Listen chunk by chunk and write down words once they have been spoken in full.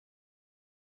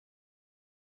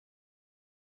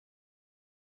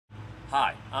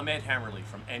Hi, I'm Ed Hammerly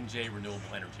from NJ Renewable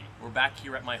Energy. We're back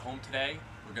here at my home today.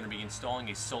 We're going to be installing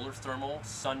a solar thermal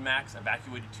Sunmaxx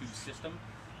evacuated tube system.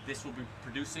 This will be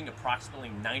producing approximately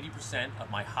 90%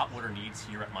 of my hot water needs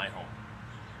here at my home.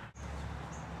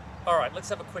 Alright, let's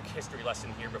have a quick history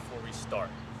lesson here before we start.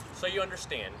 So you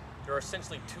understand, there are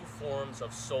essentially two forms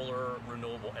of solar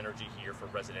renewable energy here for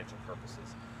residential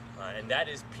purposes. And that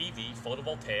is PV,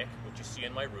 photovoltaic, which you see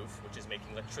on my roof, which is making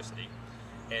electricity.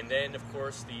 And then, of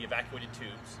course, the evacuated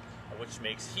tubes, which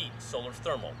makes heat, solar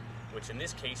thermal, which in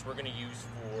this case we're going to use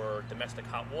for domestic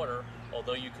hot water,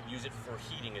 although you could use it for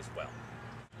heating as well.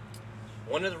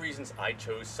 One of the reasons I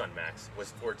chose Sunmaxx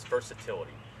was for its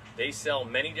versatility. They sell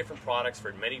many different products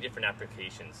for many different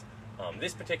applications.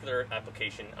 This particular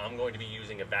application, I'm going to be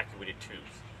using evacuated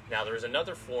tubes. Now, there is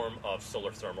another form of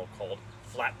solar thermal called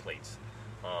flat plates.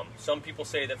 Some people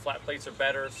say that flat plates are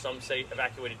better, some say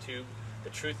evacuated tube. The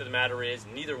truth of the matter is,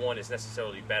 neither one is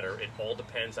necessarily better. It all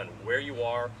depends on where you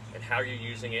are and how you're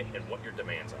using it and what your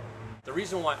demands are. The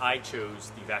reason why I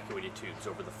chose the evacuated tubes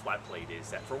over the flat plate is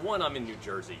that, for one, I'm in New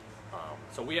Jersey,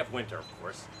 so we have winter, of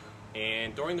course,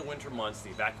 and during the winter months,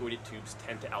 the evacuated tubes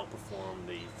tend to outperform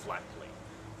the flat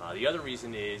plate. The other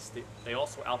reason is that they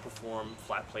also outperform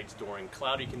flat plates during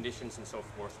cloudy conditions and so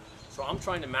forth, so I'm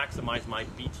trying to maximize my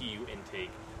BTU intake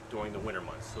during the winter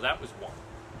months, so that was one.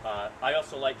 I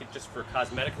also like it just for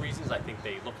cosmetic reasons. I think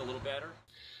they look a little better.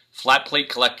 Flat plate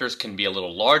collectors can be a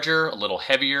little larger, a little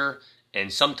heavier,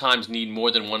 and sometimes need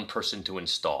more than one person to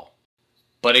install.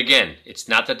 But again, it's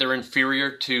not that they're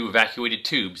inferior to evacuated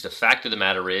tubes. The fact of the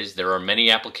matter is there are many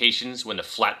applications when the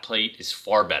flat plate is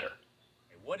far better.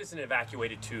 What is an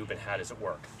evacuated tube and how does it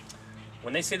work?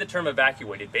 When they say the term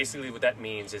evacuated, basically what that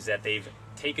means is that they've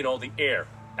taken all the air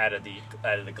out of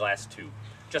the glass tube.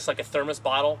 Just like a thermos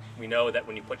bottle, we know that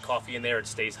when you put coffee in there, it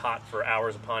stays hot for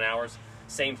hours upon hours.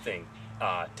 Same thing.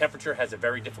 Temperature has a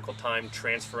very difficult time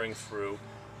transferring through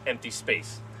empty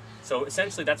space. So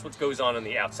essentially, that's what goes on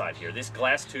the outside here. This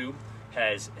glass tube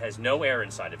has no air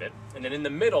inside of it. And then in the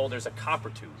middle, there's a copper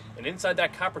tube. And inside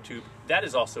that copper tube, that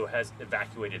is also has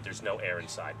evacuated. There's no air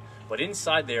inside. But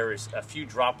inside there is a few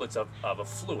droplets of a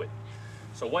fluid.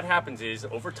 So what happens is,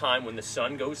 over time, when the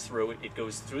sun goes through it, it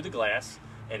goes through the glass,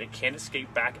 and it can't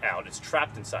escape back out. It's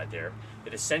trapped inside there.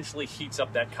 It essentially heats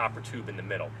up that copper tube in the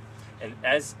middle. And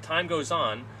as time goes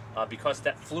on, because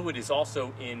that fluid is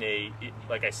also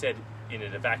like I said, in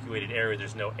an evacuated area,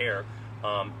 there's no air,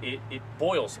 it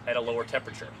boils at a lower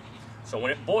temperature. So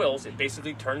when it boils, it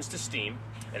basically turns to steam,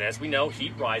 and as we know,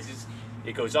 heat rises,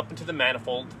 it goes up into the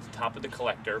manifold at the top of the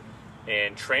collector,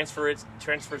 and transfers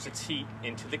its heat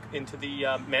into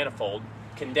the manifold,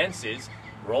 condenses,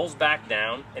 rolls back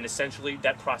down, and essentially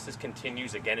that process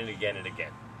continues again and again and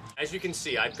again. As you can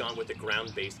see, I've gone with a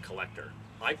ground-based collector.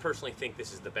 I personally think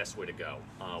this is the best way to go.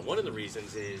 One of the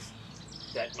reasons is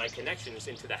that my connections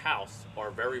into the house are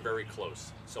very, very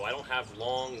close. So I don't have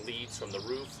long leads from the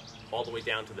roof all the way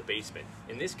down to the basement.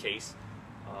 In this case,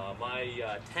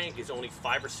 my tank is only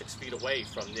 5 or 6 feet away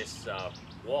from this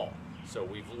wall. So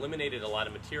we've eliminated a lot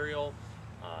of material.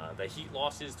 The heat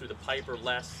losses through the pipe are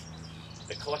less.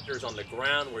 The collector is on the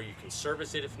ground where you can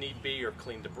service it if need be, or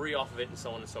clean debris off of it, and so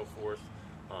on and so forth.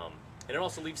 And it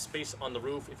also leaves space on the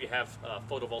roof. If you have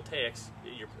photovoltaics,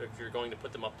 if you're going to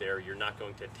put them up there, you're not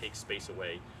going to take space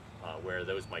away where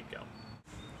those might go.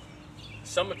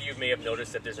 Some of you may have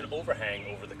noticed that there's an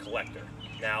overhang over the collector.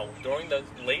 Now, during the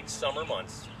late summer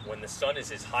months, when the sun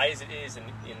is as high as it is in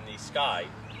the sky,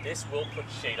 this will put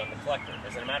shade on the collector.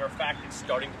 As a matter of fact, it's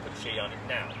starting to put shade on it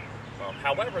now.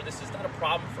 However, this is not a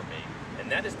problem for me,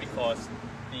 and that is because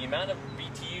the amount of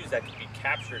BTUs that can be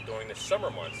captured during the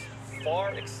summer months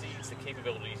far exceeds the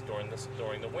capabilities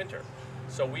during the winter.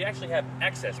 So we actually have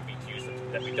excess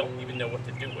BTUs that we don't even know what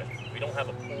to do with. We don't have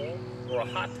a pool or a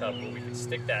hot tub where we can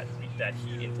stick that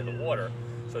heat into the water.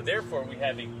 So therefore, we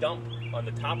have a dump on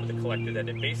the top of the collector that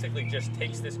it basically just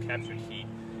takes this captured heat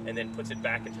and then puts it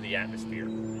back into the atmosphere.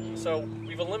 So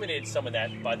we've eliminated some of that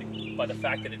by the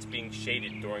fact that it's being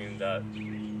shaded during the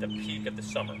peak of the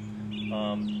summer.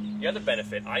 The other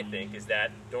benefit, I think, is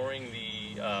that during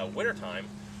the wintertime,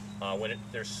 when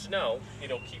there's snow,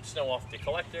 it'll keep snow off the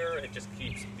collector, it just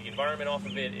keeps the environment off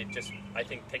of it, it just, I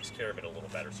think, takes care of it a little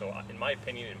better. So in my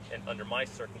opinion, and under my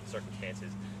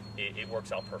circumstances, it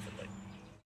works out perfectly.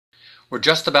 We're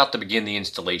just about to begin the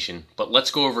installation, but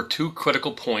let's go over 2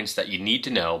 critical points that you need to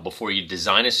know before you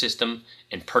design a system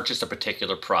and purchase a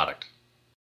particular product.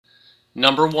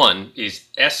 Number 1 is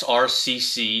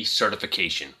SRCC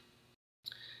certification,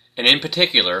 and in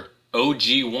particular,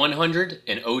 OG 100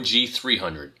 and OG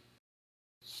 300.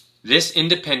 This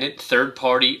independent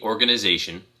third-party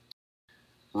organization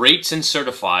Rates and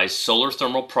certifies solar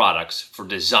thermal products for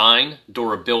design,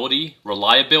 durability,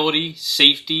 reliability,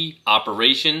 safety,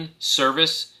 operation,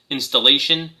 service,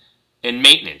 installation, and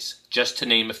maintenance, just to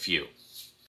name a few.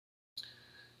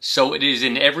 So it is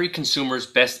in every consumer's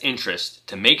best interest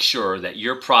to make sure that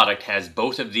your product has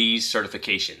both of these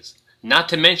certifications. Not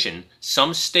to mention,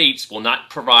 some states will not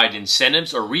provide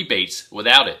incentives or rebates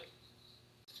without it.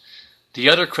 The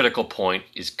other critical point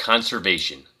is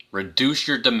conservation. Reduce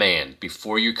your demand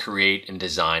before you create and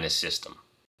design a system.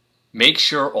 Make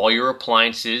sure all your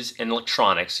appliances and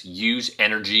electronics use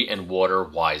energy and water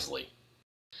wisely.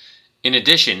 In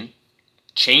addition,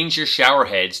 change your shower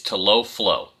heads to low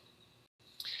flow.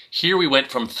 Here we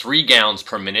went from 3 gallons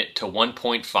per minute to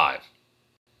 1.5.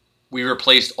 We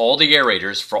replaced all the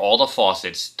aerators for all the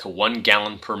faucets to 1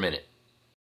 gallon per minute.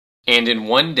 And in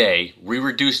one day, we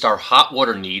reduced our hot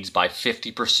water needs by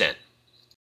 50%.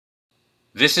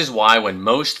 This is why when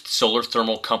most solar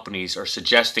thermal companies are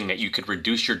suggesting that you could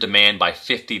reduce your demand by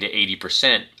 50 to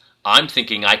 80%, I'm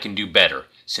thinking I can do better,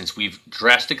 since we've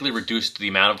drastically reduced the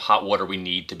amount of hot water we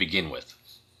need to begin with.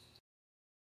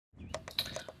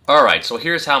 Alright, so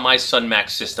here's how my Sunmaxx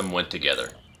system went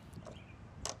together.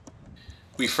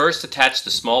 We first attached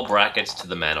the small brackets to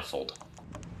the manifold.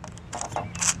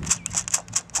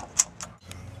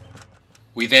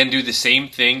 We then do the same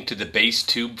thing to the base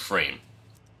tube frame.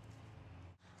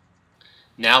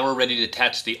 Now we're ready to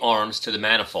attach the arms to the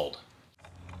manifold.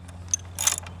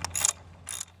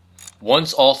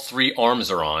 Once all 3 arms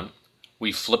are on,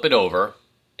 we flip it over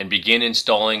and begin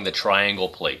installing the triangle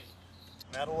plate.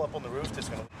 Metal up on the roof that's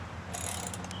going to...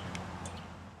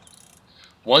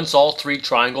 Once all 3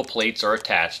 triangle plates are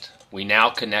attached, we now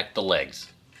connect the legs.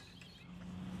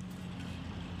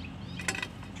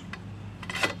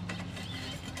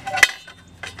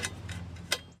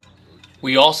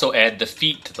 We also add the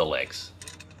feet to the legs.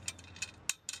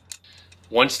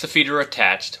 Once the feet are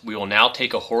attached, we will now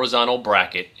take a horizontal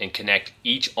bracket and connect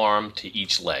each arm to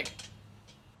each leg.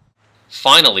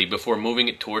 Finally, before moving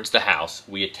it towards the house,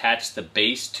 we attach the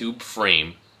base tube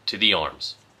frame to the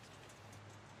arms.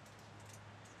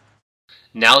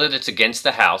 Now that it's against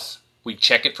the house, we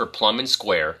check it for plumb and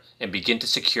square and begin to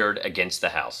secure it against the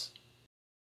house.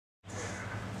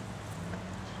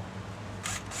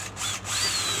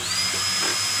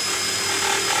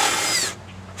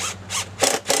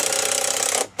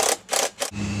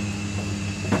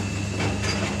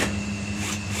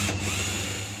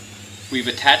 We've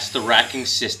attached the racking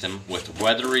system with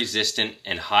weather-resistant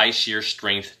and high shear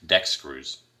strength deck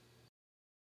screws.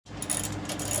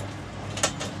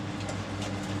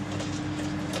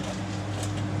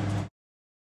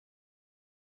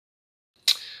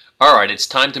 Alright, it's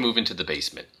time to move into the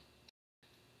basement.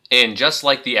 And just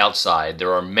like the outside,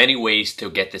 there are many ways to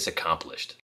get this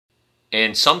accomplished.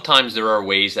 And sometimes there are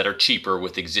ways that are cheaper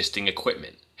with existing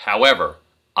equipment. However,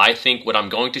 I think what I'm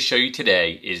going to show you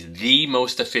today is the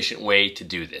most efficient way to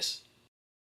do this.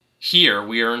 Here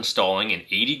we are installing an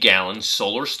 80-gallon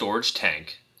solar storage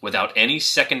tank without any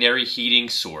secondary heating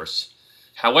source.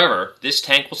 However, this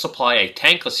tank will supply a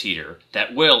tankless heater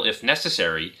that will, if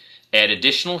necessary, add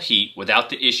additional heat without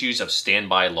the issues of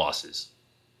standby losses.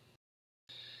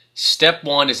 Step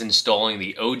 1 is installing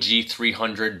the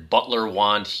OG300 Butler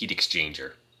wand heat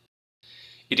exchanger.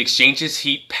 It exchanges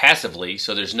heat passively,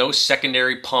 so there's no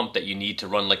secondary pump that you need to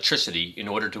run electricity in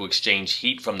order to exchange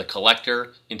heat from the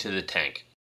collector into the tank.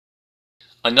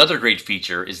 Another great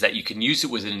feature is that you can use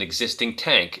it with an existing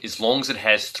tank as long as it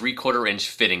has 3/4 inch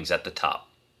fittings at the top.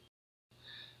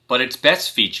 But its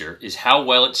best feature is how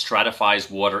well it stratifies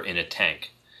water in a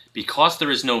tank. Because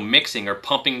there is no mixing or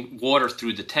pumping water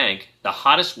through the tank, the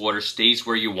hottest water stays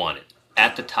where you want it,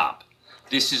 at the top.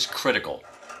 This is critical.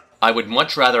 I would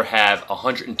much rather have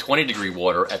 120-degree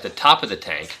water at the top of the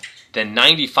tank than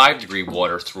 95-degree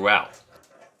water throughout.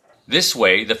 This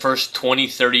way, the first 20,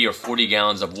 30, or 40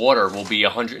 gallons of water will be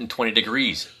 120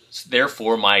 degrees.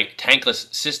 Therefore, my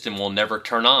tankless system will never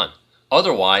turn on.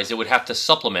 Otherwise, it would have to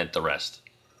supplement the rest.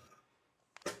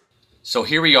 So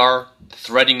here we are,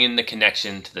 threading in the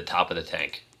connection to the top of the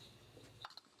tank.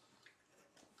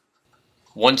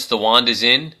 Once the wand is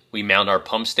in, we mount our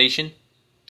pump station.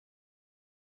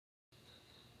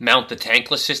 Mount the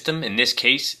tankless system, in this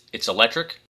case it's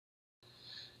electric.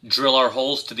 Drill our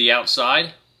holes to the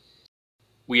outside.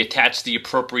 We attach the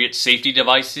appropriate safety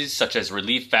devices such as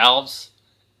relief valves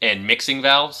and mixing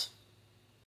valves.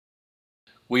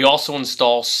 We also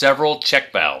install several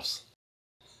check valves.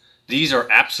 These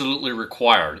are absolutely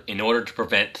required in order to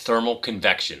prevent thermal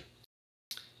convection.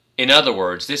 In other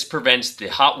words, this prevents the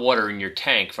hot water in your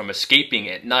tank from escaping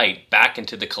at night back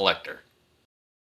into the collector.